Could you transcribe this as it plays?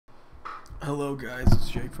Hello guys, it's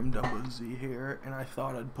Jake from Dumbo Z here, and I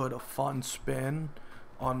thought I'd put a fun spin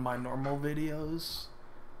on my normal videos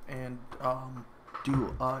and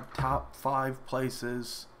do top 5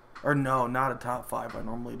 places, or no, not a top 5, I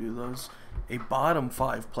normally do those, a bottom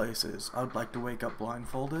 5 places I would like to wake up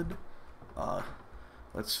blindfolded.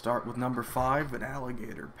 Let's start with number 5, an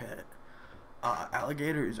alligator pit.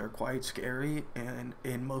 Alligators are quite scary, and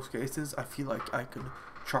in most cases I feel like I could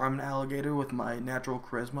charm an alligator with my natural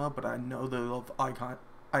charisma, but I know they love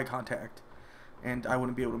eye contact, and I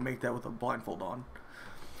wouldn't be able to make that with a blindfold on.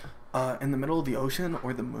 In the middle of the ocean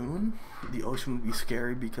or the moon, the ocean would be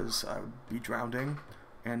scary because I would be drowning,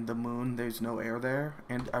 and the moon, there's no air there,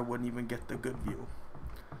 and I wouldn't even get the good view.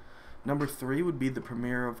 Number 3 would be the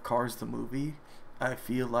premiere of Cars the movie. I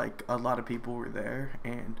feel like a lot of people were there,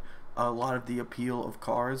 and a lot of the appeal of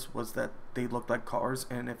Cars was that they looked like cars,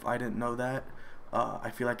 and if I didn't know that, I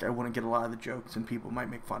feel like I wouldn't get a lot of the jokes and people might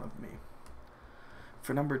make fun of me.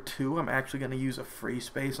 For number 2, I'm actually going to use a free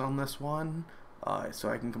space on this one, so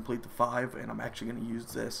I can complete the 5, and I'm actually going to use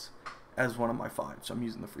this as one of my 5, so I'm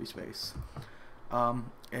using the free space.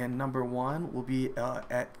 And number 1 will be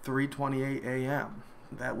at 3:28 a.m.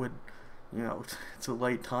 That would, it's a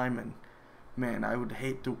late time, and man, I would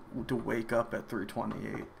hate to wake up at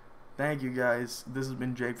 3:28. Thank you guys. This has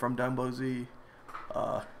been Jake from Dumbo Z.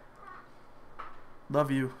 Love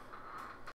you.